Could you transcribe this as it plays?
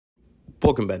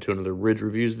Welcome back to another Ridge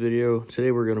Reviews video. Today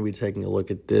we're going to be taking a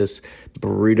look at this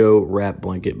Burrito wrap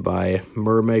blanket by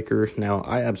Mermaker. Now,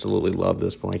 I absolutely love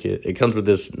this blanket. It comes with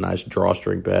this nice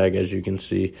drawstring bag, as you can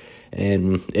see,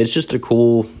 and it's just a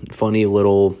cool, funny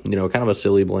little, kind of a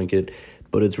silly blanket,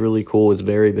 but it's really cool. It's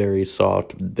very, very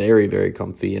soft, very, very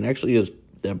comfy, and actually is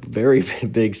a very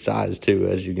big size too,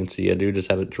 as you can see. I do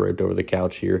just have it draped over the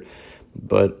couch here,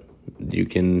 but you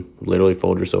can literally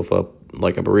fold yourself up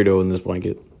like a burrito in this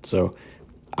blanket. So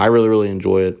I really, really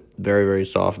enjoy it. Very, very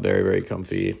soft, very, very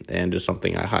comfy, and just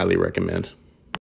something I highly recommend.